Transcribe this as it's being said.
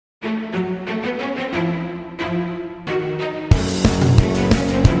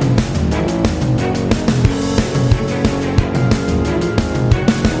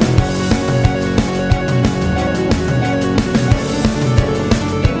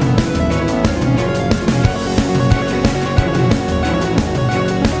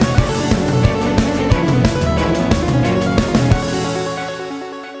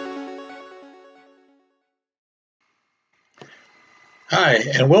Hi,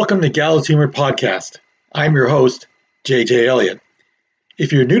 and welcome to Gallows Humor Podcast. I'm your host, JJ Elliott.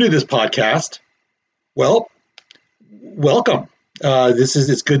 If you're new to this podcast, well, welcome.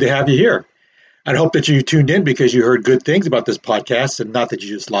 It's good to have you here. I hope that you tuned in because you heard good things about this podcast and not that you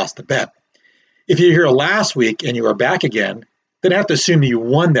just lost the bet. If you were here last week and you are back again, then I have to assume you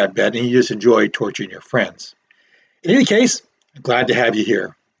won that bet and you just enjoy torturing your friends. In any case, I'm glad to have you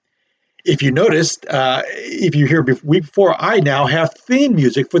here. If you noticed, if you're here week before, I now have theme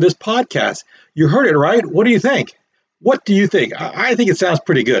music for this podcast. You heard it, right? What do you think? What do you think? I think it sounds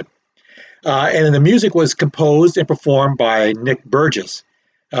pretty good. And the music was composed and performed by Nick Burgess.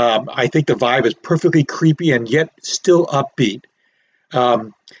 I think the vibe is perfectly creepy and yet still upbeat.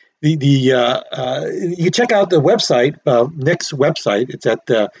 You can check out the website, Nick's website. It's at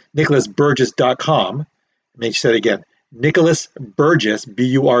nicholasburgess.com. Let me say it again. Nicholas Burgess,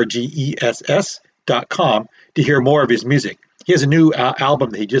 BURGESS.com, to hear more of his music. He has a new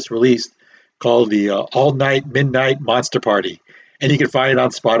album that he just released called the All Night Midnight Monster Party, and you can find it on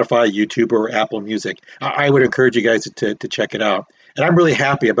Spotify, YouTube, or Apple Music. I would encourage you guys to check it out. And I'm really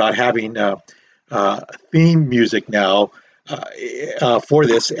happy about having theme music now for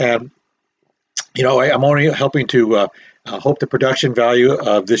this. And, you know, I'm only helping to hope the production value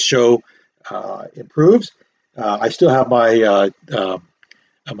of this show improves. I still have my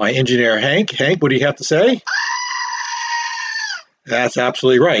my engineer, Hank. Hank, what do you have to say? That's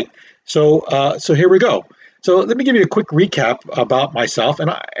absolutely right. So here we go. So let me give you a quick recap about myself.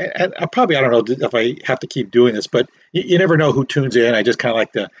 And I probably, I don't know if I have to keep doing this, but you never know who tunes in. I just kind of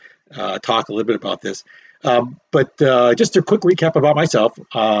like to talk a little bit about this. But just a quick recap about myself.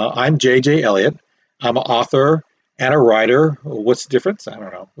 I'm JJ Elliott. I'm an author and a writer. What's the difference? I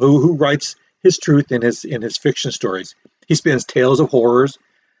don't know. Who writes his truth in his fiction stories. He spins tales of horrors,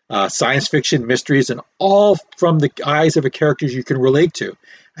 science fiction, mysteries, and all from the eyes of a characters you can relate to.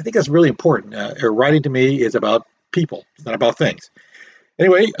 I think that's really important. Writing to me is about people, it's not about things.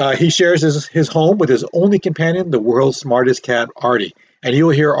 Anyway, he shares his home with his only companion, the world's smartest cat, Artie. And you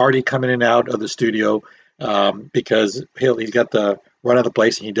will hear Artie come in and out of the studio because he's got the run of the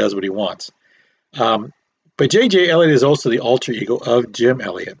place and he does what he wants. But JJ Elliott is also the alter ego of Jim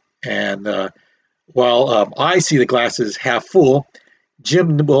Elliott. And while I see the glass as half full,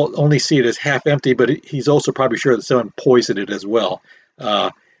 Jim will only see it as half empty, but he's also probably sure that someone poisoned it as well.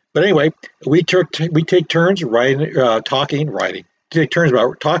 But anyway, we take turns writing. Take turns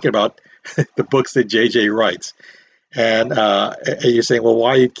about talking about the books that JJ writes. And you're saying, well,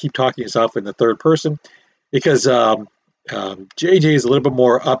 why you keep talking yourself in the third person? Because JJ is a little bit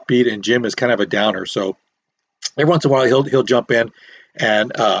more upbeat and Jim is kind of a downer. So every once in a while he'll jump in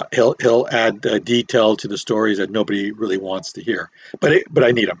and he'll add detail to the stories that nobody really wants to hear. But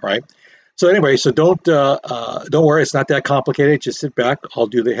I need them, right? So anyway, so don't worry, it's not that complicated. Just sit back. I'll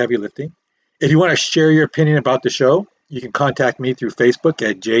do the heavy lifting. If you want to share your opinion about the show, you can contact me through Facebook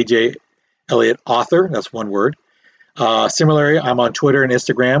at JJ Elliott Author. That's one word. Similarly, I'm on Twitter and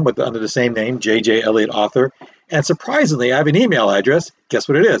Instagram under the same name, JJ Elliott Author. And surprisingly, I have an email address. Guess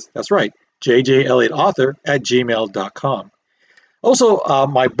what it is? That's right, jjelliottauthor@gmail.com. Also,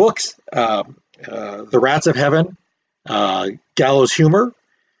 my books, The Rats of Heaven, Gallows Humor,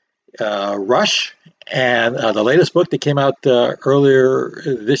 Rush, and the latest book that came out earlier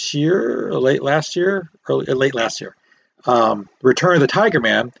this year, late last year, Return of the Tiger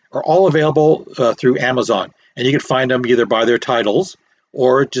Man, are all available through Amazon. And you can find them either by their titles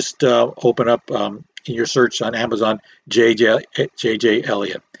or just open up in your search on Amazon, JJ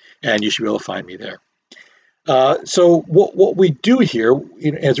Elliott, and you should be able to find me there. So what we do here, and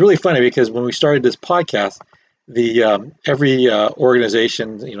it's really funny because when we started this podcast, every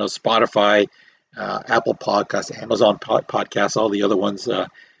organization, Spotify, Apple Podcasts, Amazon Podcasts, all the other ones,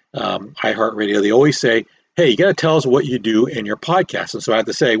 iHeartRadio, they always say, hey, you got to tell us what you do in your podcast. And so I have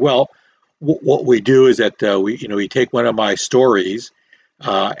to say, well, what we do is that we take one of my stories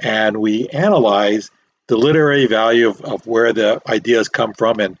and we analyze the literary value of where the ideas come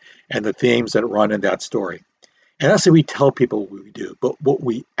from and the themes that run in that story. And that's what we tell people what we do. But what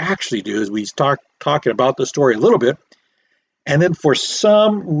we actually do is we start talking about the story a little bit, and then for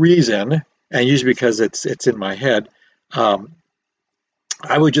some reason, and usually because it's in my head, I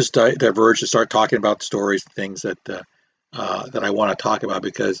would just diverge to start talking about stories, things that I want to talk about,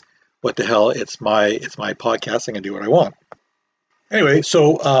 because what the hell, it's my podcast. I can do what I want. Anyway,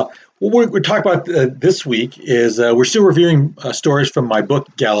 so what we're talking about this week is we're still reviewing stories from my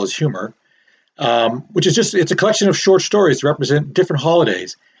book, Gallows Humor. Which is it's a collection of short stories that represent different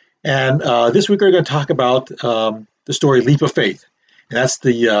holidays. And this week we're going to talk about the story Leap of Faith. And that's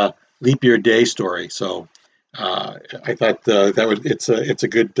the leap year day story. So I thought it's a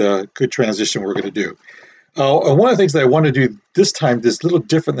good transition we're going to do. And one of the things that I want to do this time, this little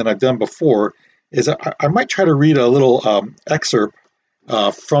different than I've done before, is I might try to read a little excerpt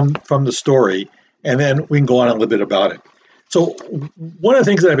from the story, and then we can go on a little bit about it. So one of the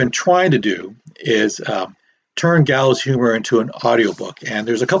things that I've been trying to do is turn Gallows humor into an audiobook, and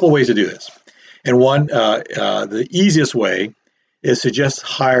there's a couple ways to do this. And one, the easiest way is to just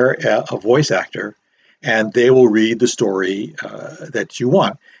hire a voice actor, and they will read the story that you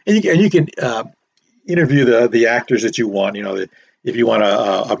want, and you can interview the actors that you want. If you want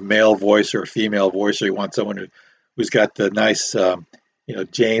a male voice or a female voice, or you want someone who's got the nice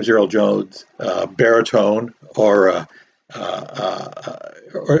James Earl Jones baritone, or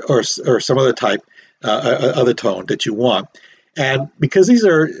some other type, other tone that you want. And because these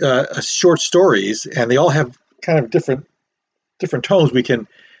are short stories and they all have kind of different tones, we can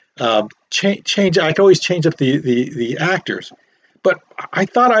change. I can always change up the actors, but I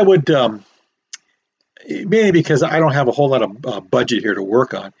thought I would, mainly because I don't have a whole lot of budget here to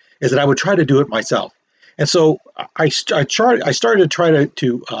work on, is that I would try to do it myself. And so I started to try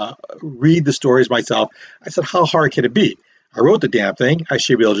to read the stories myself. I said, how hard can it be? I wrote the damn thing. I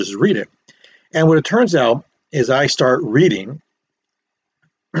should be able to just read it. And what it turns out is I start reading.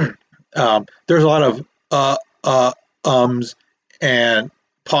 There's a lot of ums and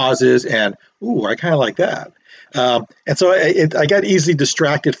pauses and, ooh, I kind of like that. And so I got easily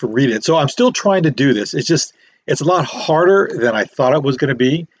distracted from reading it. So I'm still trying to do this. It's a lot harder than I thought it was going to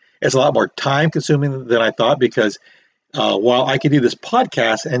be. It's a lot more time consuming than I thought, because while I can do this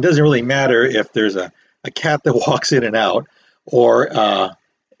podcast, and it doesn't really matter if there's a cat that walks in and out, or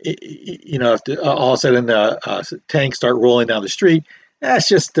if all of a sudden tanks start rolling down the street, that's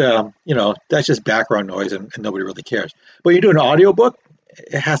just background noise, and nobody really cares. But you do an audiobook,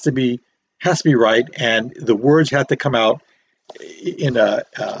 it has to be right, and the words have to come out it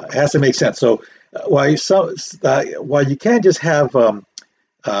has to make sense. So while you can't just have,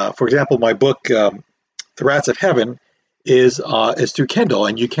 for example, my book, The Rats of Heaven, is through Kindle,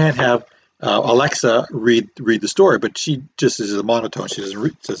 and you can't have Alexa read the story, but she just is a monotone. She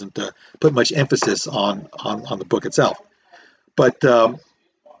doesn't put much emphasis on the book itself. But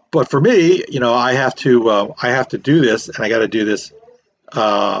for me, I have to do this, and I got to do this.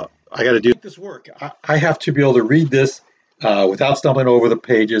 I got to do this work. I have to be able to read this without stumbling over the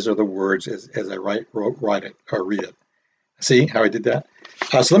pages or the words as I write it or read it. See how I did that?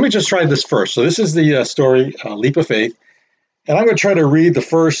 So let me just try this first. So this is the story, Leap of Faith. And I'm going to try to read the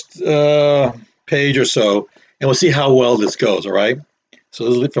first page or so, and we'll see how well this goes, all right? So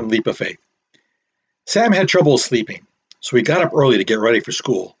this is from Leap of Faith. Sam had trouble sleeping, so he got up early to get ready for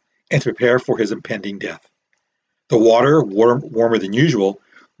school and to prepare for his impending death. The water, warmer than usual,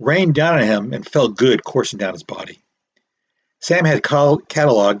 rained down on him and felt good coursing down his body. Sam had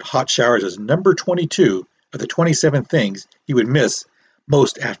cataloged hot showers as number 22 of the 27 things he would miss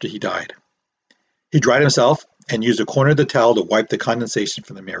most after he died. He dried himself and used a corner of the towel to wipe the condensation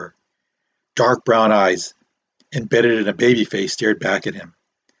from the mirror. Dark brown eyes, embedded in a baby face, stared back at him.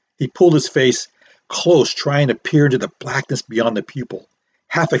 He pulled his face close, trying to peer into the blackness beyond the pupil,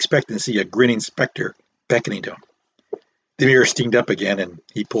 half expecting to see a grinning specter beckoning to him. The mirror steamed up again, and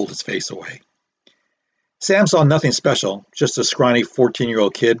he pulled his face away. Sam saw nothing special, just a scrawny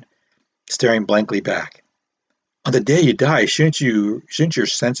 14-year-old kid staring blankly back. On the day you die, shouldn't your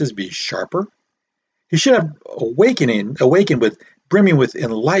senses be sharper? He should have awakened with brimming with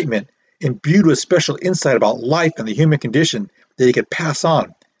enlightenment, imbued with special insight about life and the human condition that he could pass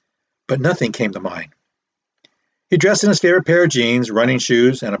on, but nothing came to mind. He dressed in his favorite pair of jeans, running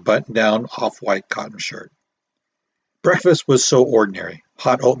shoes, and a button-down off-white cotton shirt. Breakfast was so ordinary,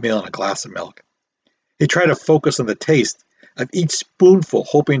 hot oatmeal and a glass of milk. He tried to focus on the taste of each spoonful,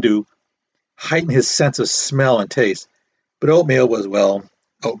 hoping to heighten his sense of smell and taste, but oatmeal was, well,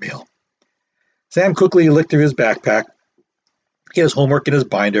 oatmeal. Sam quickly looked through his backpack. He had his homework in his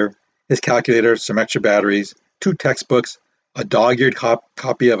binder, his calculator, some extra batteries, 2 textbooks, a dog-eared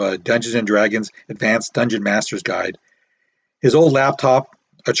copy of a Dungeons & Dragons Advanced Dungeon Master's Guide, his old laptop,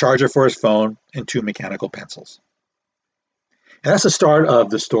 a charger for his phone, and 2 mechanical pencils. And that's the start of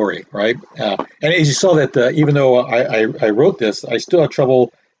the story, right? And as you saw that, even though I wrote this, I still have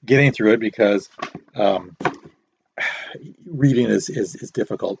trouble getting through it because reading is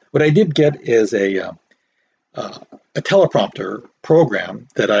difficult. What I did get is a teleprompter program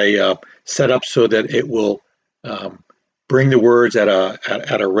that I set up so that it will bring the words at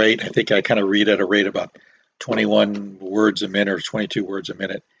a rate. I think I kind of read at a rate about 21 words a minute or 22 words a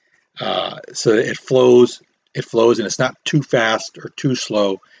minute, so that it flows and it's not too fast or too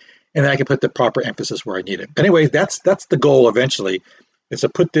slow. and then I can put the proper emphasis where I need it. Anyway, that's the goal eventually, is to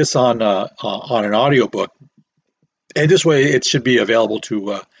put this on an audiobook, and this way it should be available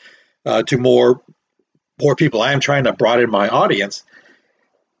to more people. I am trying to broaden my audience,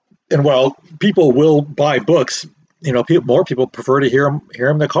 and while people will buy books, more people prefer to hear them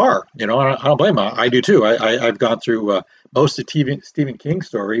in the car. I don't blame them. I do too. I've gone through most of Stephen King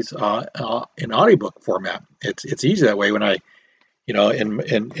stories in audiobook format. It's easy that way. When I, in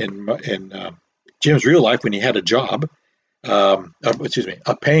Jim's real life, when he had a job, a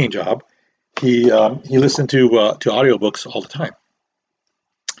paying job, he listened to audiobooks all the time.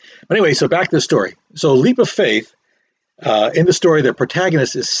 But anyway, so back to the story. So Leap of Faith, in the story, the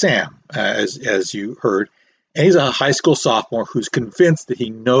protagonist is Sam, as you heard, and he's a high school sophomore who's convinced that he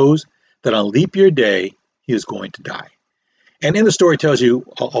knows that on leap year day, he is going to die. And in the story tells you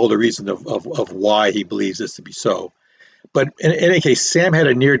all the reasons of why he believes this to be so. But in any case, Sam had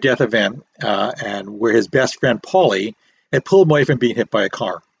a near-death event, and where his best friend, Polly, had pulled him away from being hit by a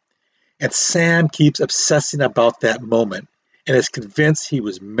car. And Sam keeps obsessing about that moment and is convinced he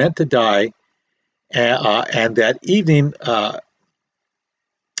was meant to die, and that evening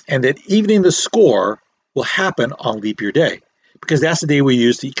the score will happen on leap year day, because that's the day we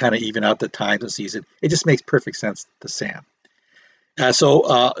use to kind of even out the times of season. It just makes perfect sense to Sam.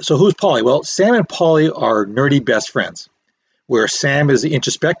 So who's Polly? Well, Sam and Polly are nerdy best friends, where Sam is the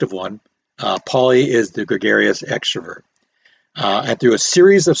introspective one, Polly is the gregarious extrovert. And through a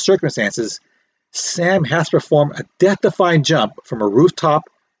series of circumstances, Sam has to perform a death-defying jump from a rooftop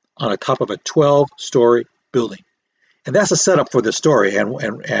on the top of a 12-story building. And that's a setup for the story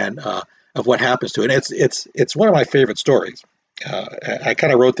and of what happens to it. And it's one of my favorite stories. I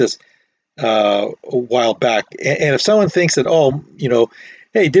kind of wrote this a while back. And if someone thinks that,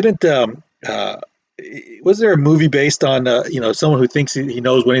 hey, was there a movie based on someone who thinks he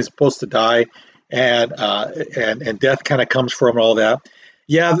knows when he's supposed to die, and death kind of comes for him and all that?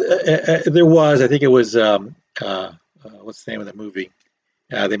 Yeah, there was. I think it was what's the name of the movie?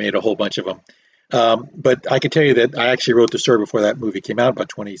 They made a whole bunch of them. But I can tell you that I actually wrote the story before that movie came out, about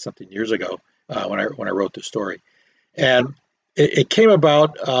 20 something years ago, when I wrote the story, and it came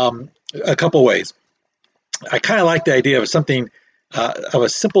about a couple ways. I kind of like the idea of something of a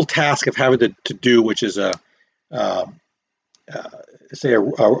simple task of having to do, which is say a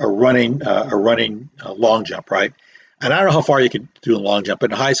running long jump, right? And I don't know how far you could do a long jump, but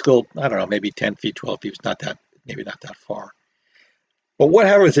in high school, I don't know, maybe 10 feet, 12 feet, maybe not that far. But what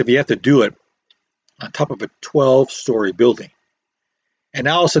happens if you have to do it on top of a 12-story building? And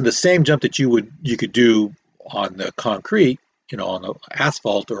now all of a sudden, the same jump that you could do on the concrete, on the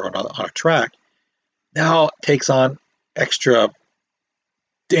asphalt or on a track, now takes on extra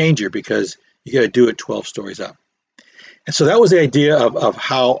danger because you got to do it 12 stories up. And so that was the idea of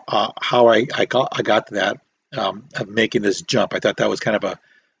how I got to that, of making this jump. I thought that was kind of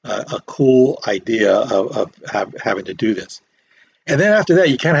a cool idea of having to do this. And then after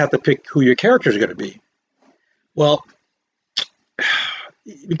that, you kind of have to pick who your characters are going to be. Well,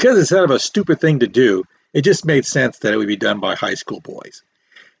 because it's kind of a stupid thing to do, it just made sense that it would be done by high school boys.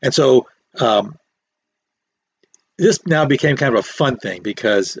 And so this now became kind of a fun thing,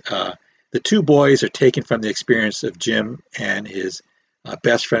 because the two boys are taken from the experience of Jim and his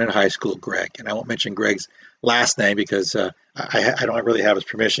best friend in high school, Greg. And I won't mention Greg's last name because I don't really have his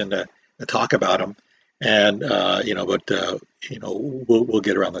permission to talk about him. And we'll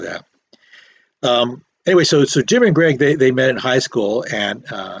get around to that. Anyway, so Jim and Greg, they met in high school and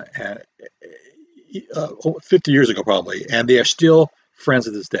 50 years ago probably, and they are still friends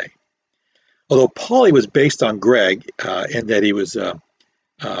to this day. Although Paulie was based on Greg in that he was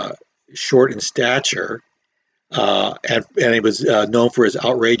short in stature, and he was known for his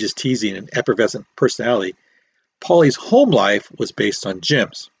outrageous teasing and effervescent personality, Paulie's home life was based on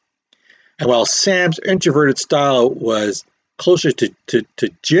Jim's. And while Sam's introverted style was closer to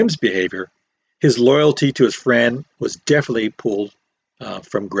Jim's behavior, his loyalty to his friend was definitely pulled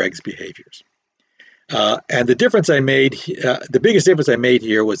from Greg's behaviors. And the difference I made, the biggest difference I made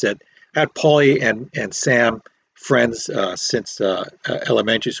here was that I had Paulie and Sam friends since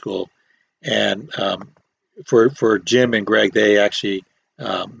elementary school, and for Jim and Greg, they actually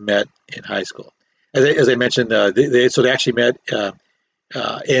met in high school. As I mentioned, they actually met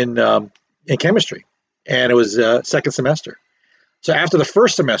in chemistry, and it was second semester. So after the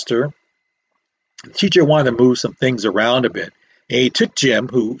first semester, the teacher wanted to move some things around a bit, and he took Jim,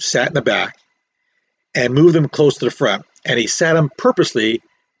 who sat in the back, and moved him close to the front, and he sat him purposely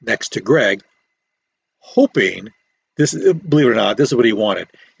next to Greg, hoping this. Believe it or not, this is what he wanted.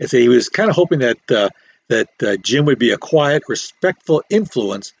 And so he was kind of hoping that Jim would be a quiet, respectful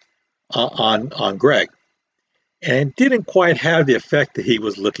influence on Greg, and didn't quite have the effect that he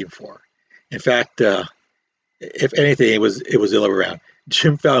was looking for. In fact, if anything, it was the other way around.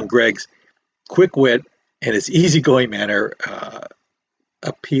 Jim found Greg's quick wit and his easygoing manner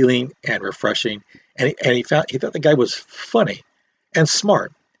appealing and refreshing, and he thought the guy was funny and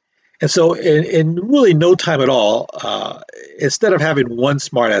smart. And so, in really no time at all, instead of having one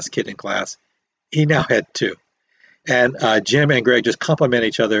smart-ass kid in class, he now had two. And Jim and Greg just complement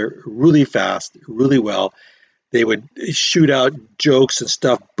each other really fast, really well. They would shoot out jokes and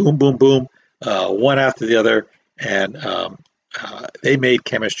stuff, boom, boom, boom, one after the other, and they made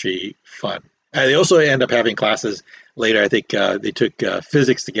chemistry fun. They also end up having classes later. I think they took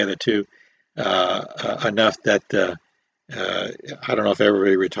physics together too, enough that I don't know if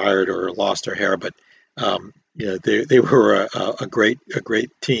everybody retired or lost their hair, but they were a great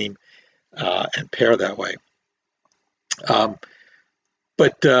team and pair that way.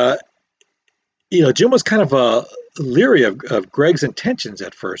 But Jim was kind of leery of Greg's intentions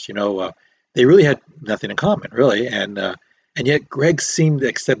at first. They really had nothing in common, really, and yet Greg seemed to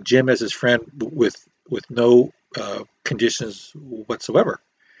accept Jim as his friend with no conditions whatsoever.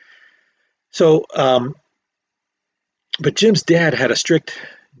 So, but Jim's dad had a strict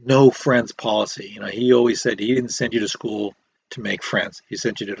no friends policy. He always said he didn't send you to school to make friends. He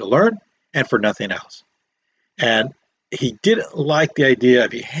sent you to learn and for nothing else. And he didn't like the idea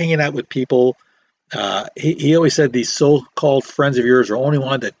of you hanging out with people. He always said these so-called friends of yours are only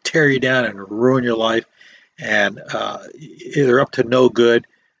wanting to tear you down and ruin your life, and they're up to no good.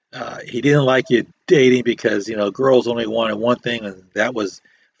 He didn't like you dating because girls only wanted one thing, and that was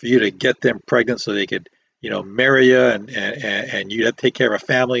for you to get them pregnant so they could marry you, and you'd have to take care of a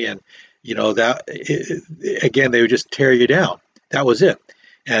family, and again, they would just tear you down. That was it.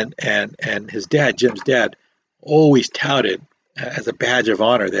 And his dad, Jim's dad, always touted as a badge of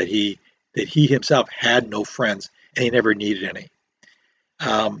honor that he himself had no friends and he never needed any,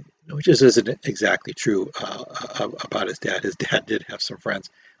 which just isn't exactly true about his dad. His dad did have some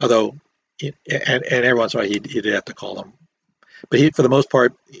friends, although and every once in a while he did have to call them. But for the most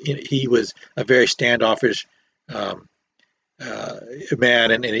part, he was a very standoffish man,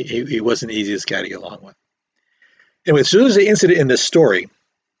 and he wasn't the easiest guy to get along with. Anyway, so there's an incident in this story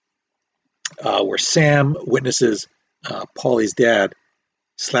where Sam witnesses Paulie's dad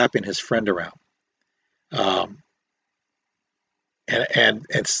slapping his friend around, and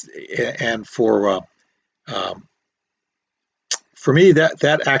for me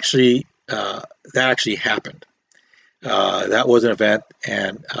that actually happened. That was an event,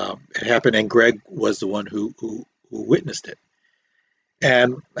 and it happened, and Greg was the one who witnessed it.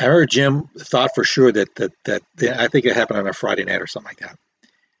 And I remember Jim thought for sure that I think it happened on a Friday night or something like that.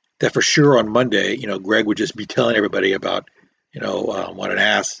 That for sure on Monday, Greg would just be telling everybody about, what an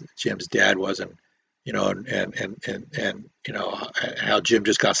ass Jim's dad was, and how Jim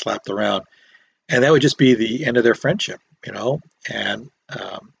just got slapped around, and that would just be the end of their friendship, And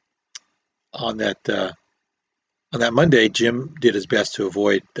on that Monday, Jim did his best to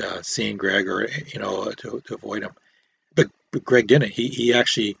avoid seeing Greg, or to avoid him, but Greg didn't. He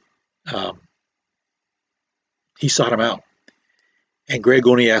actually he sought him out. And Greg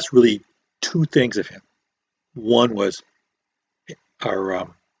only asked really two things of him. One was, "Are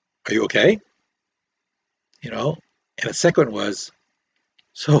you okay?" And the second was,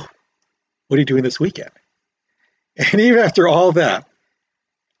 "So, what are you doing this weekend?" And even after all that,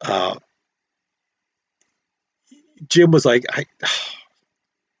 Jim was like,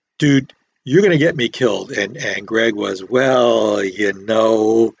 "Dude, you're gonna get me killed." And Greg was, "Well,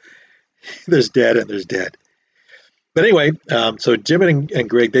 there's dead and there's dead." But anyway, so Jim and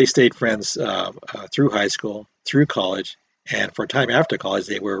Greg, they stayed friends through high school, through college, and for a time after college,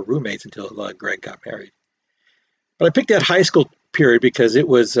 they were roommates until Greg got married. But I picked that high school period because it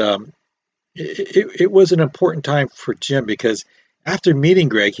was an important time for Jim, because after meeting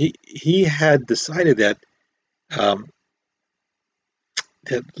Greg, he had decided that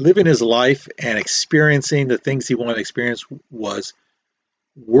living his life and experiencing the things he wanted to experience was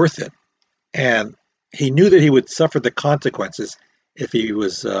worth it, and he knew that he would suffer the consequences if he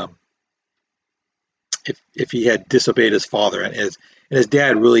was if he had disobeyed his father, and his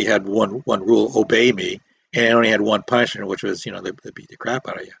dad really had one rule: obey me, and he only had one punishment, which was they beat the crap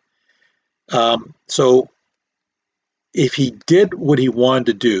out of you. So if he did what he wanted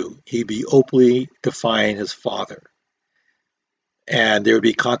to do, he'd be openly defying his father, and there would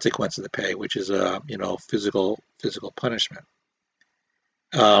be consequences to pay, which is physical punishment.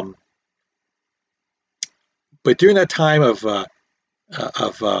 But during that time of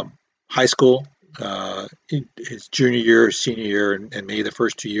high school, his junior year, senior year, and maybe the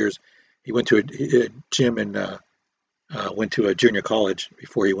first 2 years he went to a gym and went to a junior college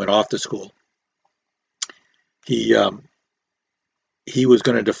before he went off to school. He he was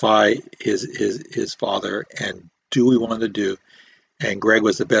going to defy his father and do what he wanted to do, and Greg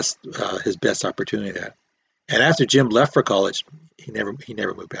was the best his best opportunity at that. And after Jim left for college, he never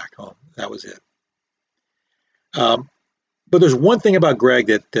moved back home. That was it. Um, but there's one thing about Greg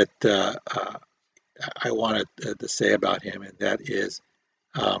that I wanted to say about him, and that is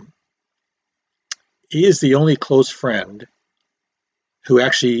um, he is the only close friend who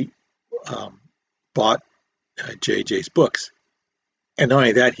actually um, bought JJ's books, and not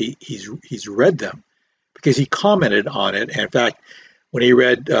only that, he's read them because he commented on it. And in fact, when he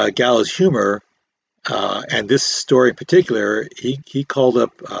read Gallows' humor and this story in particular, he called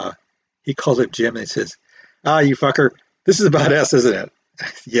up Jim and he says, "Ah, you fucker, this is about us, isn't it?"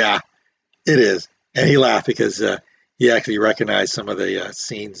 Yeah, it is. And he laughed because he actually recognized some of the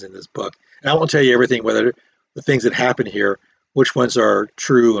scenes in this book. And I won't tell you everything, whether the things that happen here, which ones are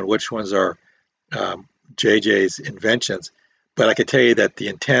true and which ones are JJ's inventions. But I can tell you that the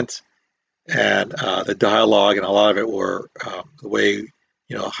intent and the dialogue and a lot of it were the way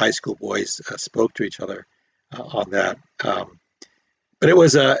high school boys spoke to each other on that. But it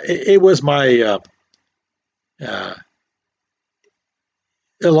was my uh,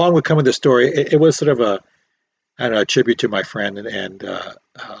 along with coming to the story, it was sort of a I don't know, a tribute to my friend, and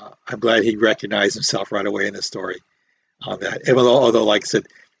I'm glad he recognized himself right away in the story on that. And although like I said,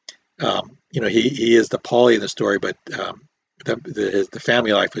 he is the Polly in the story, but the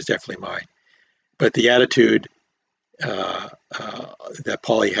family life was definitely mine. But the attitude that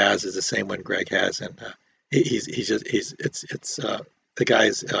Polly has is the same one Greg has, and he's just it's the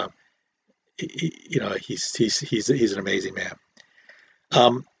guy's he's an amazing man.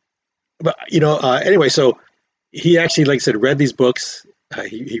 Um, but anyway, so he actually, like I said, read these books.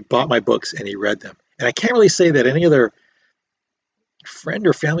 He bought my books and he read them. And I can't really say that any other friend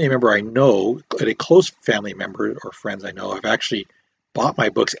or family member I know, a close family member or friends I know, have actually bought my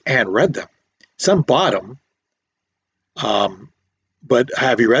books and read them. Some bought them, but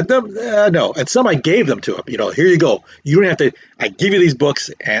have you read them? No. And some I gave them to him. Here you go. You don't have to. I give you these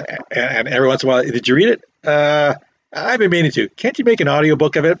books, and every once in a while, did you read it? I've been meaning to. Can't you make an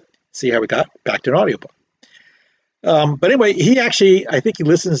audiobook of it? See how we got back to an audiobook. But anyway, I think he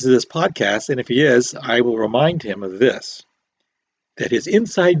listens to this podcast, and if he is, I will remind him of this, that his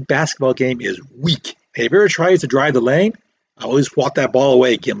inside basketball game is weak. And if he ever tries to drive the lane, I always swat that ball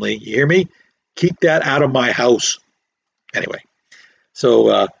away, Gimli. You hear me? Keep that out of my house. Anyway,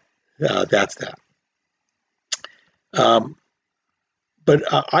 so that's that.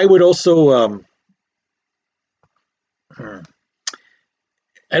 But I would also,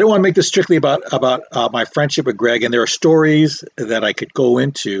 I don't want to make this strictly about my friendship with Greg, and there are stories that I could go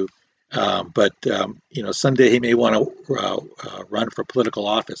into, but someday he may want to run for political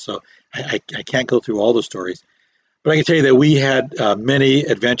office, so I can't go through all the stories. But I can tell you that we had many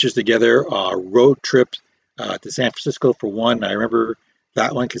adventures together, road trips to San Francisco for one. I remember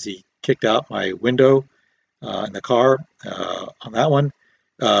that one because he kicked out my window in the car on that one.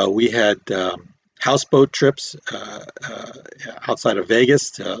 We had houseboat trips outside of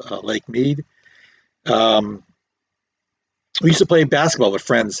Vegas to Lake Mead. We used to play basketball with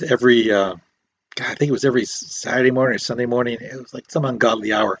friends every, I think it was every Saturday morning or Sunday morning. It was like some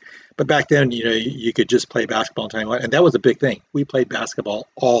ungodly hour. But back then, you could just play basketball time, and that was a big thing. We played basketball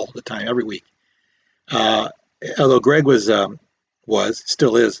all the time, every week. Although Greg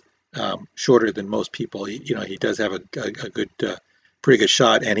still is shorter than most people. He does have a good, pretty good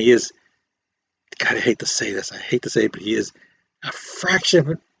shot, and he is. God, I hate to say this. I hate to say it, but he is a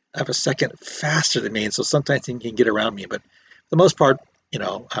fraction of a second faster than me, and so sometimes he can get around me. But for the most part,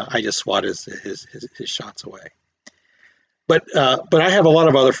 I just swat his shots away. But I have a lot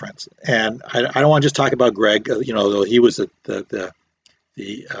of other friends, and I don't want to just talk about Greg. Though he was the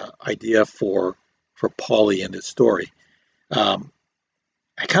idea for Paulie in this story. I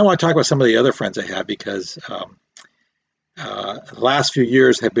kind of want to talk about some of the other friends I have because the last few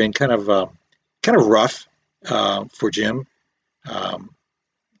years have been kind of rough for Jim, and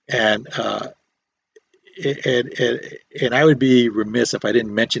I would be remiss if I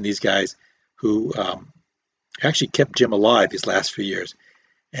didn't mention these guys who actually kept Jim alive these last few years.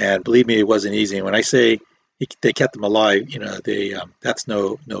 And believe me, it wasn't easy. And when I say they kept him alive, that's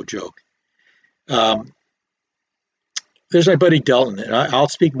no joke. There's my buddy Delton, and I'll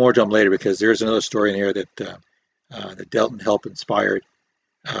speak more to him later because there's another story in here that Delton helped inspired.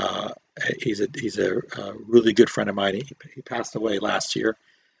 He's a really good friend of mine. He passed away last year,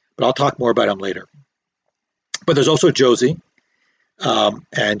 but I'll talk more about him later. But there's also Josie.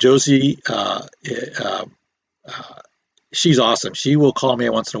 And Josie, she's awesome. She will call me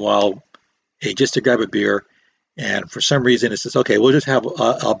once in a while, hey, just to grab a beer. And for some reason, it says, okay, we'll just have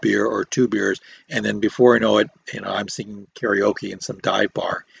a beer or two beers. And then before I know it, I'm singing karaoke in some dive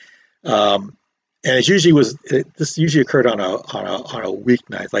bar. Um, and this usually occurred on a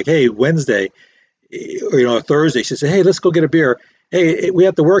weeknight, like, hey, Wednesday, or Thursday. She said, hey, let's go get a beer. Hey, we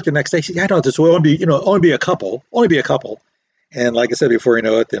have to work the next day. She said, I know this will only be a couple, only be a couple. And like I said, before you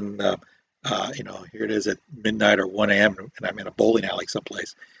know it, then here it is at midnight or 1 a.m. and I'm in a bowling alley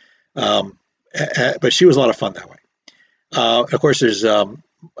someplace. Um, but she was a lot of fun that way. Of course, there's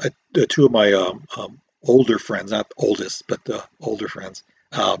two of my older friends, not oldest, but the older friends,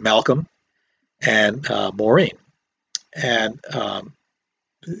 Malcolm and Maureen, and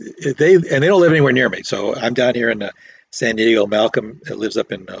they don't live anywhere near me. So I'm down here in San Diego. Malcolm lives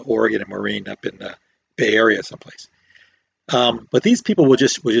up in Oregon, and Maureen up in the Bay Area someplace. But these people will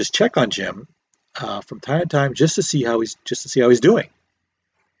just check on Jim from time to time just to see how he's doing.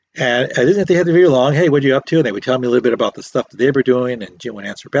 And I didn't have to be long. Hey, what are you up to? And they would tell me a little bit about the stuff that they were doing, and Jim would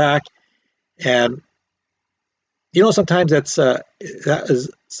answer back. And sometimes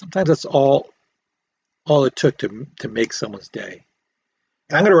sometimes that's all it took to make someone's day.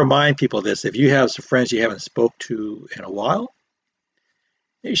 And I'm going to remind people of this. If you have some friends you haven't spoke to in a while,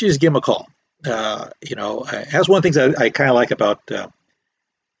 you should just give them a call. That's one of the things I kind of like about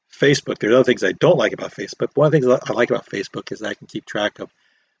Facebook. There's other things I don't like about Facebook. One of the things I like about Facebook is that I can keep track of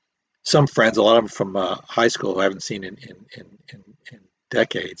some friends, a lot of them from high school, who I haven't seen in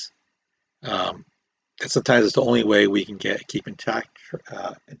decades. And sometimes it's the only way we can keep in touch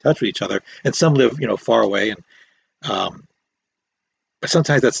with each other. And some live, far away, and but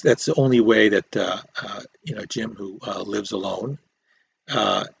sometimes that's the only way that Jim, who lives alone,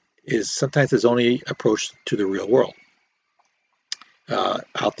 is sometimes his only approach to the real world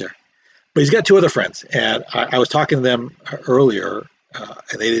out there. But he's got two other friends, and I was talking to them earlier,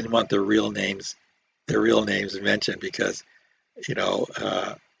 and they didn't want their real names mentioned because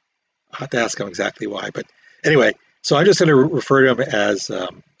I have to ask them exactly why. But anyway, so I'm just going to refer to them as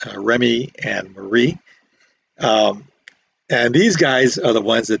Remy and Marie. And these guys are the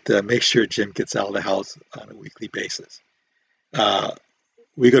ones that make sure Jim gets out of the house on a weekly basis.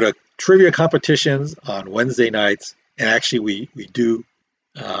 We go to trivia competitions on Wednesday nights, and actually we do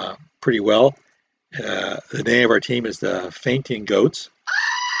pretty well. The name of our team is the Fainting Goats.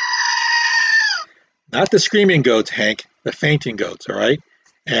 Not the Screaming Goats, Hank, the Fainting Goats, all right?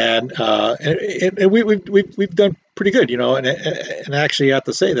 And we've done pretty good, and actually I have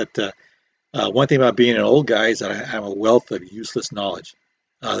to say that one thing about being an old guy is that I have a wealth of useless knowledge.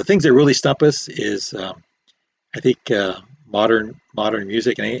 The things that really stump us is, I think, modern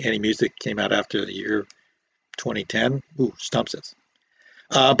music, and any music came out after the year 2010, stumps us.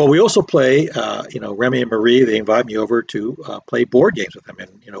 But we also play, Remy and Marie, they invite me over to play board games with them. And,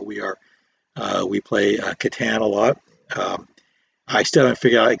 we play Catan a lot. I still haven't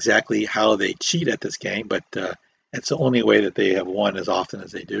figured out exactly how they cheat at this game, but it's the only way that they have won as often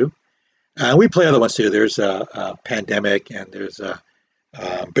as they do. We play other ones too. There's Pandemic, and there's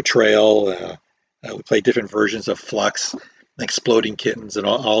Betrayal. We play different versions of Flux, Exploding Kittens, and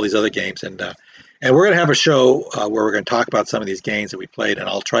all these other games. And we're going to have a show where we're going to talk about some of these games that we played, and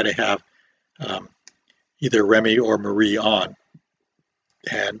I'll try to have either Remy or Marie on,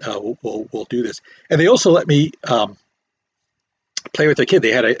 and we'll do this. And they also let me play with their kid.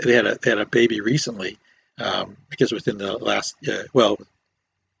 They had a baby recently, because within the last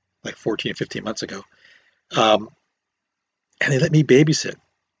like 14, 15 months ago, and they let me babysit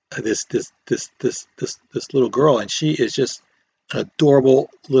this little girl, and she is just an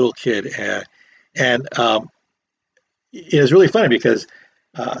adorable little kid, and it was really funny because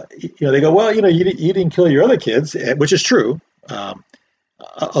they go, well, you didn't kill your other kids, which is true.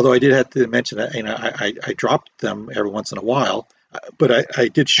 Although I did have to mention that I dropped them every once in a while, but I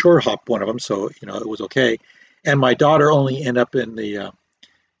did short hop one of them, so it was okay. And my daughter only ended up in the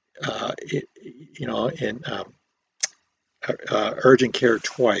urgent care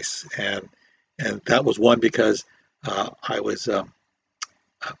twice, and that was one because I was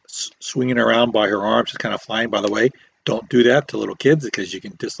swinging around by her arms, just kind of flying. By the way, don't do that to little kids because you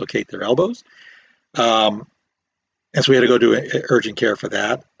can dislocate their elbows. And so we had to go to urgent care for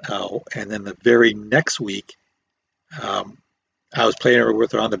that. And then the very next week, I was playing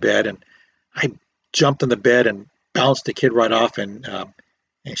with her on the bed, and I jumped on the bed and bounced the kid right off, and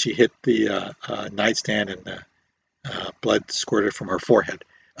she hit the nightstand, and blood squirted from her forehead.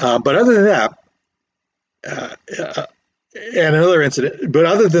 But other than that, and another incident, but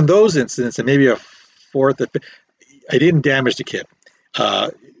other than those incidents, and maybe a fourth, I didn't damage the kid. Uh,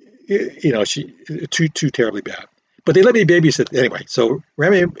 she too terribly bad. But they let me babysit anyway. So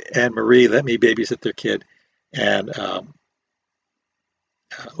Remy and Marie let me babysit their kid, and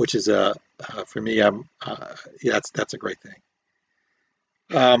which is for me, yeah, that's a great thing.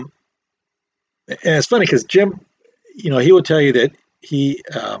 Um, and it's funny because Jim, he will tell you that he,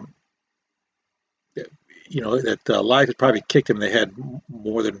 that life has probably kicked him in the head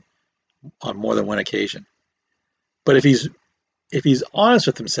more than on more than one occasion. But if he's honest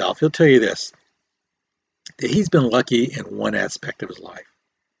with himself, he'll tell you this: that he's been lucky in one aspect of his life,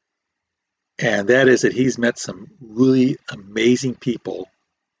 and that is that he's met some really amazing people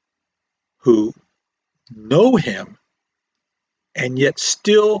who know him and yet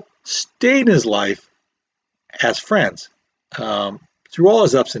still stayed in his life as friends through all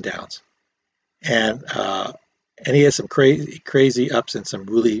his ups and downs. And and he has some crazy ups and some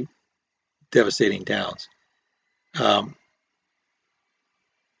really devastating downs um,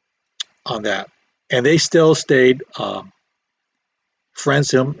 on that. And they still stayed friends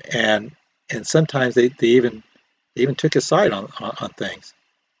to him, and sometimes they even took his side on things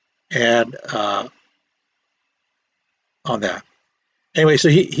and on that. Anyway, so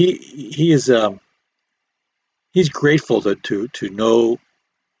he is he's grateful to know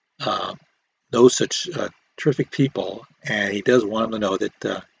such terrific people, and he does want them to know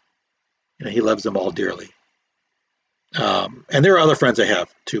that he loves them all dearly. And there are other friends I have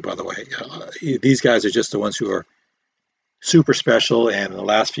too, by the way. These guys are just the ones who are super special, and in the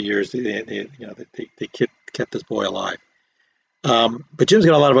last few years, they kept this boy alive. But Jim's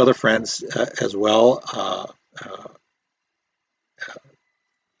got a lot of other friends as well. Uh,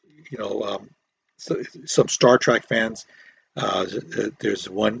 you know, so, some Star Trek fans. There's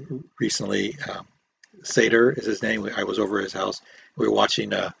one recently. Sater is his name. I was over at his house. We were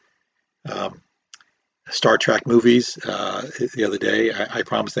watching um, Star Trek movies the other day. I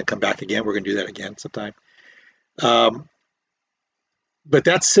promised to come back again. We're going to do that again sometime. Um, but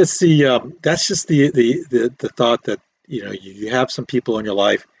that's just the thought that you have some people in your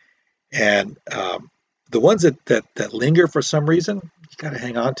life, and the ones that linger for some reason, you got to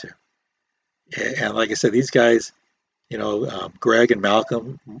hang on to. And like I said, these guys, Greg and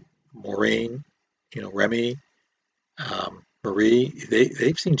Malcolm, Maureen, Remy, Marie,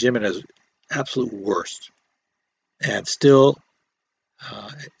 they've seen Jim in his absolute worst, and still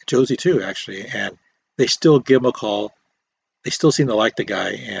Josie too, actually, and they still give him a call. They still seem to like the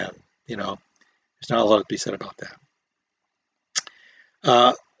guy, and there's not a lot to be said about that.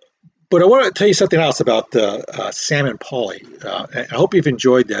 Uh, but I want to tell you something else about Sam and Polly. I hope you've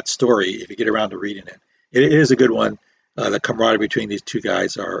enjoyed that story if you get around to reading it. It is a good one. The camaraderie between these two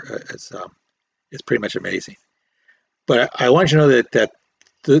guys is pretty much amazing. But I want you to know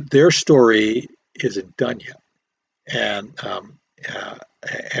their story isn't done yet, and uh,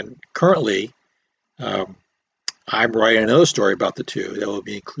 and currently um, I'm writing another story about the two that will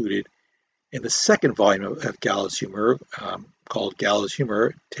be included in the second volume of Gallows Humor, called Gallows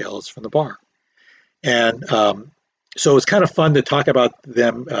Humor: Tales from the Bar. And so it's kind of fun to talk about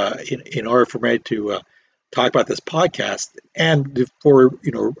them in order for me to talk about this podcast, and for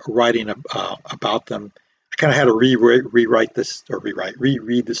writing about them. I kind of had to rewrite this, or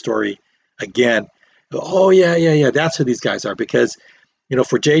reread the story again. Oh yeah, yeah, yeah, that's who these guys are, because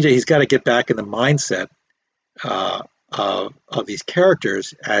for JJ, he's got to get back in the mindset of these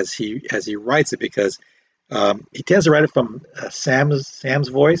characters as he writes it, because he tends to write it from Sam's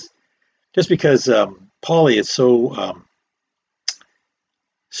voice, just because Paulie is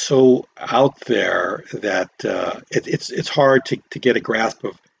so out there that it's hard to get a grasp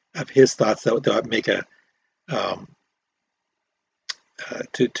of his thoughts that make um,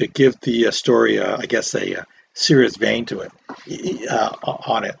 to give the story, I guess, a serious vein to it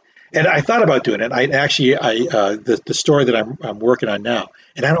on it. And I thought about doing it. The story that I'm working on now,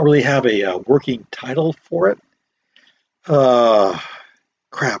 and I don't really have a working title for it. Uh,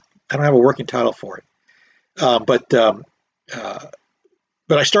 Crap, I don't have a working title for it. Um, but um, uh,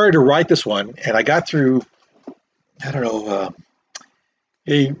 but I started to write this one, and I got through, I don't know,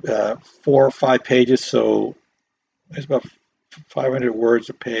 maybe 4 or 5 pages. So it's about 500 words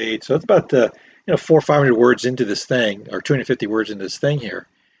a page. So it's about 400 or 500 words into this thing, or 250 words into this thing here,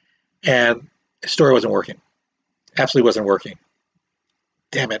 and the story wasn't working. Absolutely wasn't working.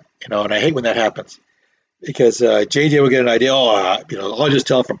 Damn it, and I hate when that happens, because JJ will get an idea. Oh, I'll just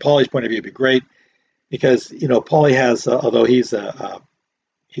tell from Paulie's point of view, it'd be great, because Paulie has, although he's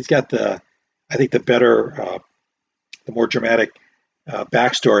got I think the more dramatic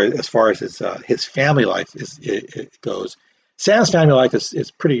backstory as far as his family life it goes. Sam's family life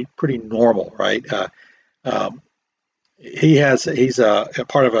is pretty normal, right? Um, he's a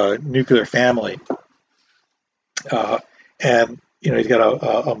part of a nuclear family, uh, and he's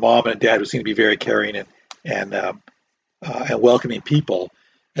got a mom and a dad who seem to be very caring and welcoming people.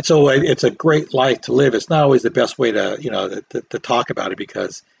 And so it's a great life to live. It's not always the best way to to talk about it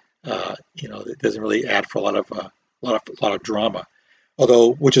because it doesn't really add for a lot of drama.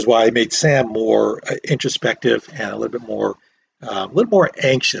 Although, which is why I made Sam more introspective and a little more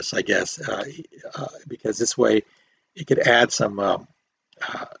anxious, I guess, because this way it could add uh,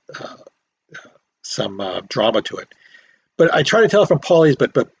 uh, some drama to it. But I try to tell it from Paulie's,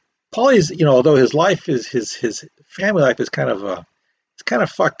 but Paulie's, although his life is his family life is kind of it's kind of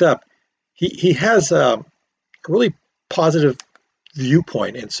fucked up. He has a really positive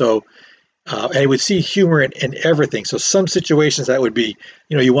viewpoint, and so and he would see humor in everything. So some situations that would be,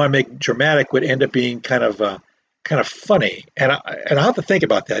 you want to make dramatic would end up being kind of funny. And I have to think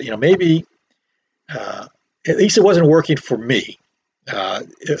about that. Maybe at least it wasn't working for me to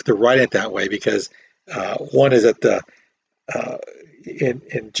write it that way because one is that uh,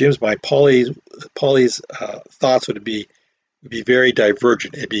 in Jim's mind, Paulie's thoughts would be very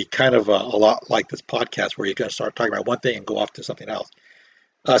divergent. It'd be kind of a lot like this podcast where you're going to start talking about one thing and go off to something else.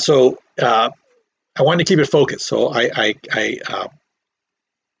 So I wanted to keep it focused. So I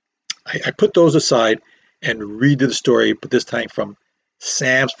put those aside and redo the story, but this time from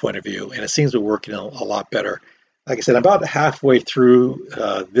Sam's point of view, and it seems to be working a lot better. Like I said, I'm about halfway through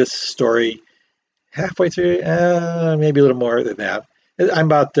this story, halfway through, maybe a little more than that. I'm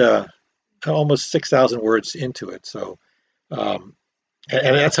about almost 6,000 words into it. So, and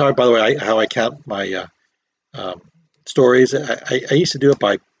that's how, by the way, how I count my stories. I used to do it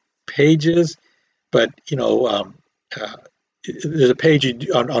by pages, but there's a page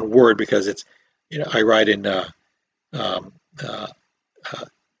on Word because it's I write in um, uh, uh,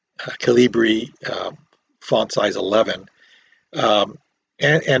 Calibri font size 11, and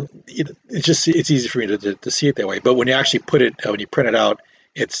it's easy for me to see it that way. But when you actually when you print it out,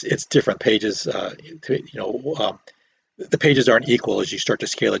 it's different pages. The pages aren't equal as you start to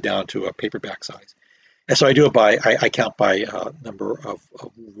scale it down to a paperback size. And so I do it I count by number of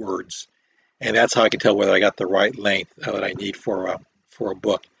words, and that's how I can tell whether I got the right length that I need for a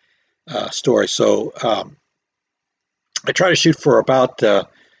book story. So I try to shoot for about it's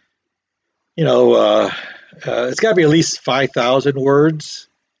got to be at least 5,000 words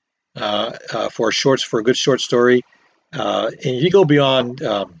for a good short story. And if you go beyond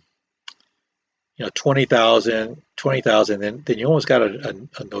 20,000, then you almost got a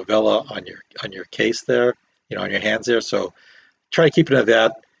novella on your case there, on your hands there. So try to keep it at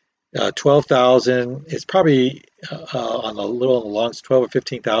that. 12,000 is probably on the long 12 or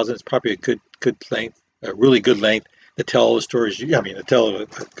 15,000 is probably a good length, a really good length to tell the stories. To tell a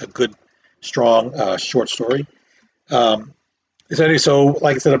good, strong short story. So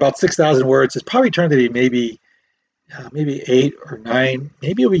like I said, about 6,000 words. It's probably turned to be maybe 8 or 9,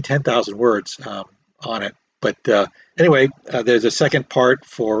 maybe it'll be 10,000 words on it. But anyway, there's a second part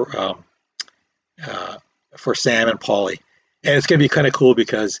for Sam and Paulie, and it's going to be kind of cool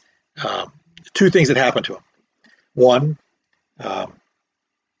because two things that happen to him. One,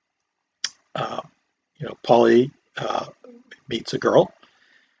 Paulie meets a girl,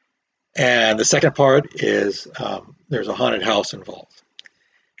 and the second part is there's a haunted house involved,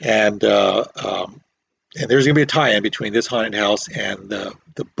 and there's going to be a tie-in between this haunted house and the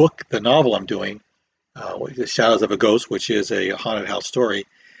novel I'm doing, The Shadows of a Ghost, which is a haunted house story,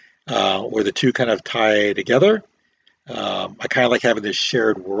 where the two kind of tie together. I kind of like having this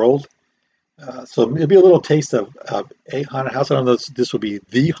shared world. So it'll be a little taste of a haunted house. I don't know if this will be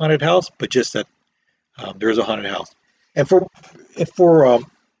the haunted house, but just that there is a haunted house. And for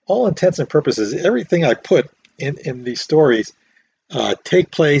all intents and purposes, everything I put in these stories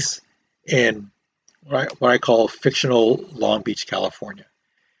take place in what I call fictional Long Beach, California.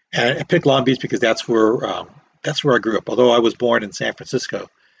 And I picked Long Beach because that's where I grew up. Although I was born in San Francisco,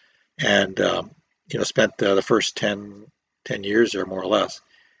 and spent the first 10 years or more or less.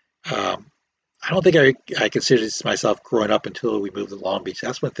 I don't think I considered myself growing up until we moved to Long Beach.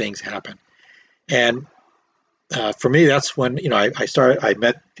 That's when things happen. And for me, that's when I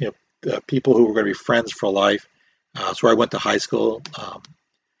met people who were going to be friends for life. That's where I went to high school.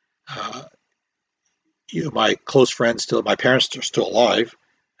 My close friends my parents are still alive,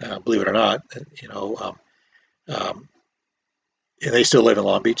 believe it or not. And they still live in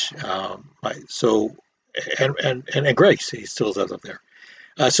Long Beach. And Grace, he still lives up there.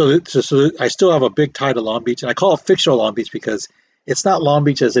 So I still have a big tie to Long Beach, and I call it fictional Long Beach because it's not Long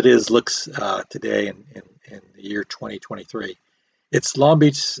Beach as it looks today in the year 2023. It's Long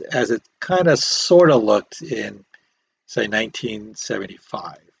Beach as it kind of sort of looked in say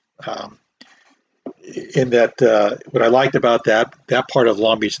 1975. Um, in that, what I liked about that part of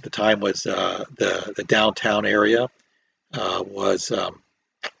Long Beach at the time was the downtown area was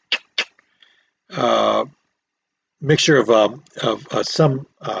uh, mixture of some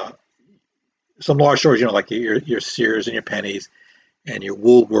large stores, like your Sears and your Pennies and your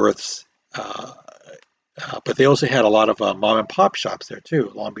Woolworths. But they also had a lot of mom and pop shops there too.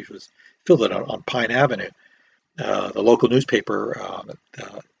 Long Beach was filled on Pine Avenue. The local newspaper,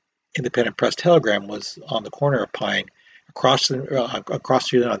 the Independent Press Telegram, was on the corner of Pine. Across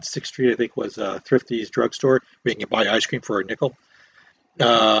street on 6th Street, I think, was Thrifty's drugstore where you can buy ice cream for a nickel.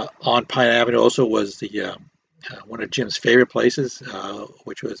 On Pine Avenue also was the one of Jim's favorite places,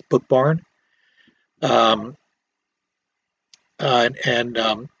 which was Book Barn. Um,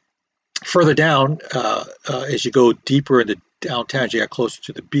 and further down, as you go deeper into downtown, as you get closer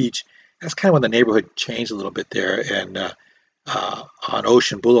to the beach, that's kind of when the neighborhood changed a little bit there. And on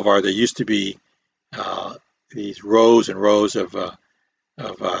Ocean Boulevard, there used to be these rows and rows of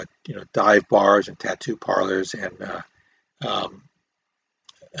dive bars and tattoo parlors and um,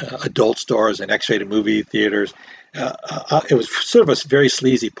 adult stores and X-rated movie theaters. It was sort of a very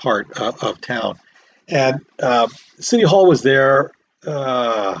sleazy part of town. And City Hall was there.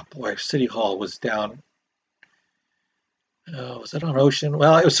 City Hall was down. Was that on Ocean?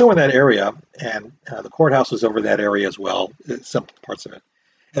 Well, it was somewhere in that area, and the courthouse was over that area as well. Some parts of it,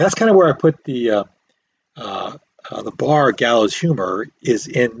 and that's kind of where I put the bar. Gallows Humor is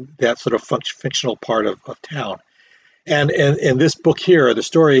in that sort of fictional part of town. And this book here, the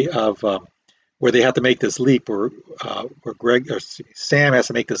story of where they have to make this leap, where Sam has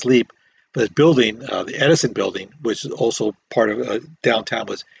to make this leap. But this building, the Edison building, which is also part of downtown,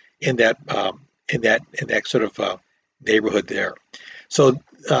 was in that sort of neighborhood there. So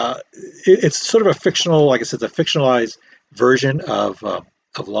it's sort of a fictional, like I said, it's a fictionalized version of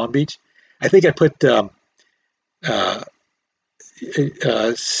Long Beach. I think I put Sam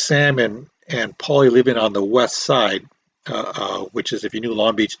and Paulie living on the west side, which is, if you knew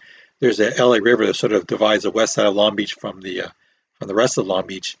Long Beach, there's the LA River that sort of divides the west side of Long Beach from the rest of Long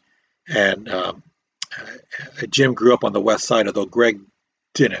Beach. And Jim grew up on the west side, although Greg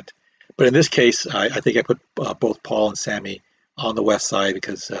didn't. But in this case, I think I put both Paul and Sammy on the west side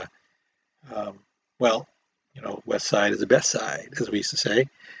because, well, west side is the best side, as we used to say.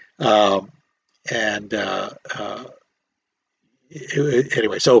 And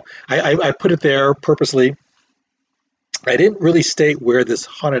anyway, so I put it there purposely. I didn't really state where this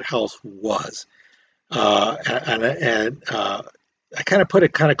haunted house was, and I kind of put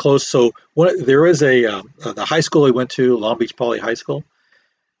it kind of close. So there is the high school I went to, Long Beach Poly High School,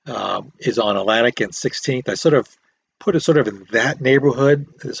 is on Atlantic and 16th. I sort of put it sort of in that neighborhood,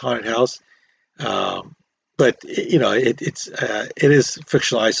 this haunted house. But it is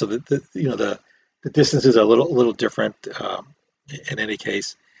fictionalized, so that the distances are a little different in any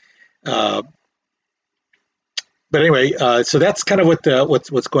case. But anyway, so that's kind of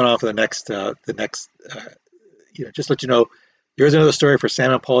what's going on for the next just let you know. Here's another story for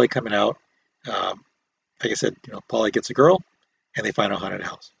Sam and Paulie coming out. Like I said, Paulie gets a girl, and they find a haunted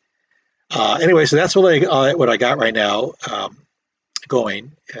house. Anyway, so that's what I got right now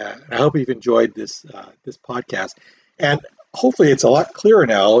going. And I hope you've enjoyed this podcast. And hopefully it's a lot clearer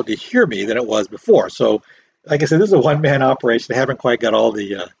now to hear me than it was before. So, like I said, this is a one-man operation. I haven't quite got all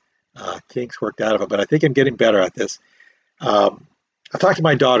the kinks worked out of it, but I think I'm getting better at this. I talked to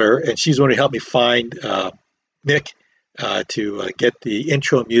my daughter, and she's going to help me find Nick to get the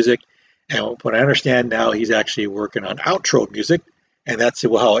intro music. And what I understand now, he's actually working on outro music, and that's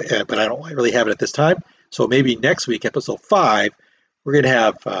but I don't really have it at this time. So maybe next week, episode 5, we're going to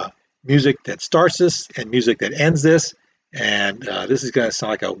have music that starts this and music that ends this, and this is going to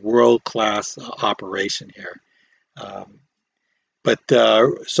sound like a world-class operation here.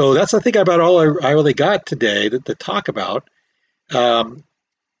 So that's, I think, about all I really got today to talk about.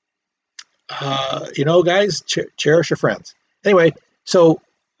 Guys, cherish your friends. Anyway, so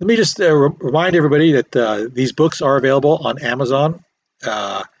let me just remind everybody that these books are available on Amazon.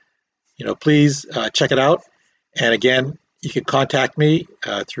 Please check it out. And again, you can contact me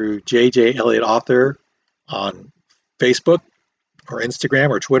through JJ Elliott Author on Facebook or Instagram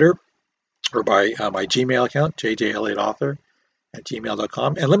or Twitter, or by my Gmail account,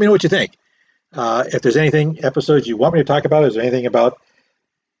 jjelliottauthor@gmail.com. And let me know what you think. If there's episodes you want me to talk about, is there anything about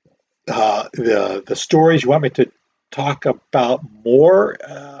the stories you want me to talk about more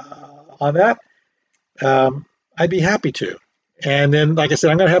on that, I'd be happy to. And then, like I said,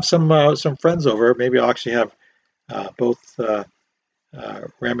 I'm going to have some friends over. Maybe I'll actually have both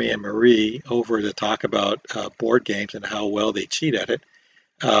Remy and Marie over to talk about board games and how well they cheat at it.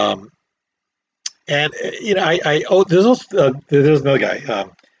 Um, and there's also, there's another guy,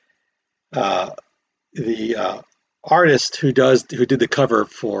 uh, the artist who did the cover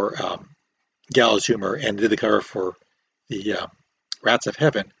for Gallows Humor and did the cover for the Rats of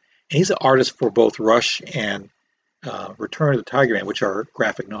Heaven. And he's an artist for both Rush and Return of the Tiger Man, which are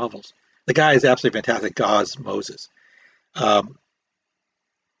graphic novels. The guy is absolutely fantastic, Gauze Moses. Um,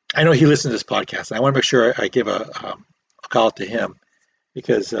 I know he listens to this podcast, and I want to make sure I give a call out to him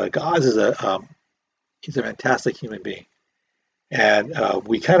because Gauze is he's a fantastic human being, and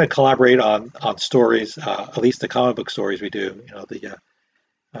we kind of collaborate on stories, at least the comic book stories we do.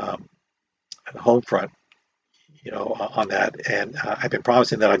 Um, the home front, on that, and I've been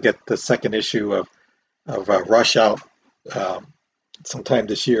promising that I'll get the second issue of Rush out um, sometime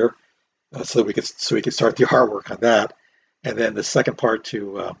this year, so we could start the artwork on that, and then the second part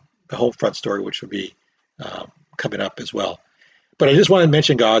to the home front story, which will be coming up as well. But I just wanted to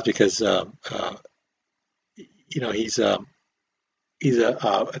mention Gauze because he's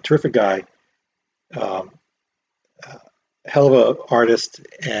a terrific guy, um, uh, hell of a artist,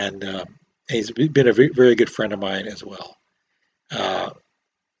 and he's been a very good friend of mine as well. Uh,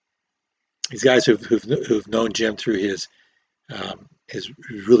 these guys who've known Jim through his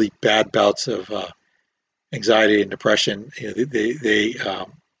really bad bouts of anxiety and depression, they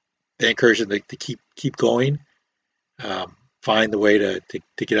encourage him to keep going, find the way to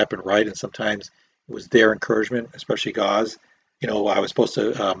get up and write, and sometimes it was their encouragement, especially Gauze. I was supposed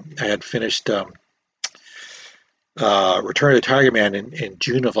to, I had finished Return of the Tiger Man in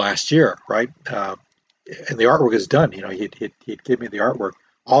June of last year, right? And the artwork is done. He'd give me the artwork.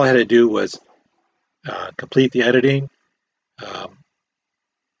 All I had to do was complete the editing um,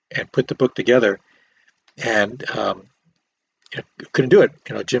 and put the book together. And couldn't do it.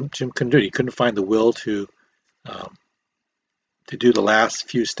 Jim couldn't do it. He couldn't find the will um, to do the last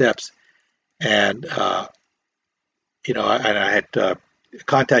few steps. And I had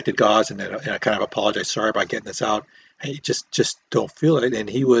contacted Gauze and I kind of apologized. Sorry about getting this out. I just don't feel it. And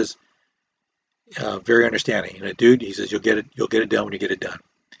he was very understanding. Dude, he says you'll get it done when you get it done.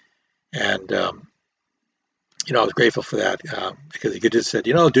 And I was grateful for that because he could just said,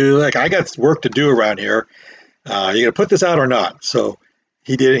 dude, like I got work to do around here. You gonna put this out or not? So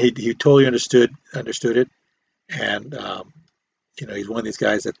he did. He totally understood it. And he's one of these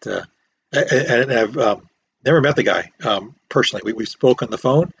guys that and I've never met the guy personally. We spoke on the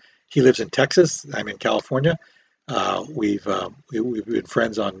phone. He lives in Texas. I'm in California. We've been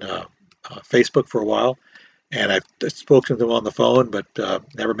friends on Facebook for a while, and I've spoken to him on the phone, but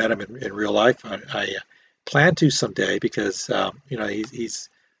never met him in real life. I plan to someday because he's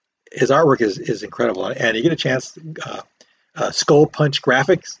his artwork is incredible, and you get a chance. Skull Punch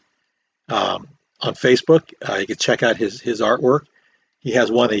Graphics on Facebook. You can check out his artwork. He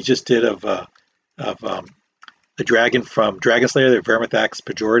has one that he just did of the dragon from Dragon Slayer, the Vermithax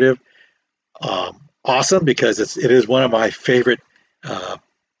Pejorative. Awesome because it is one of my favorite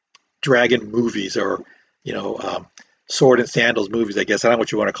dragon movies, or sword and sandals movies. I guess I don't know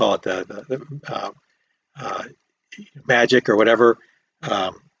what you want to call it, magic or whatever,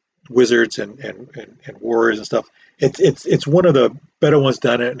 wizards and warriors and stuff. It's one of the better ones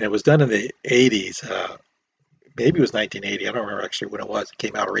done, and it was done in the 80s. Maybe it was 1980. I don't remember actually when it was. It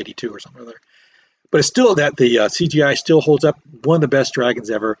came out or 82 or something other. But it's still that the CGI still holds up. One of the best dragons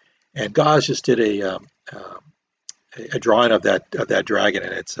ever. And Gauze just did a drawing of that dragon,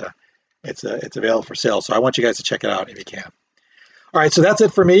 and it's available for sale. So I want you guys to check it out if you can. All right, so that's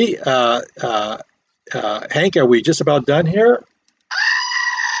it for me. Hank, are we just about done here?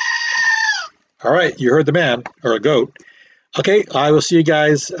 All right, you heard the man, or a goat. Okay, I will see you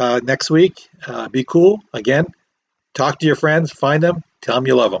guys next week. Be cool. Again, talk to your friends, find them, tell them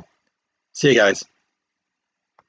you love them. See you guys.